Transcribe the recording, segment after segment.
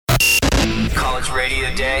College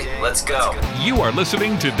Radio Day. Let's go. You are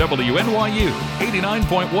listening to WNYU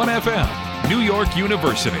 89.1 FM, New York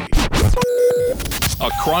University.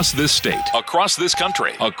 Across this state, across this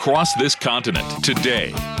country, across this continent,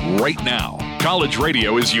 today, right now, college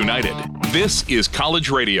radio is united. This is College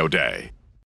Radio Day.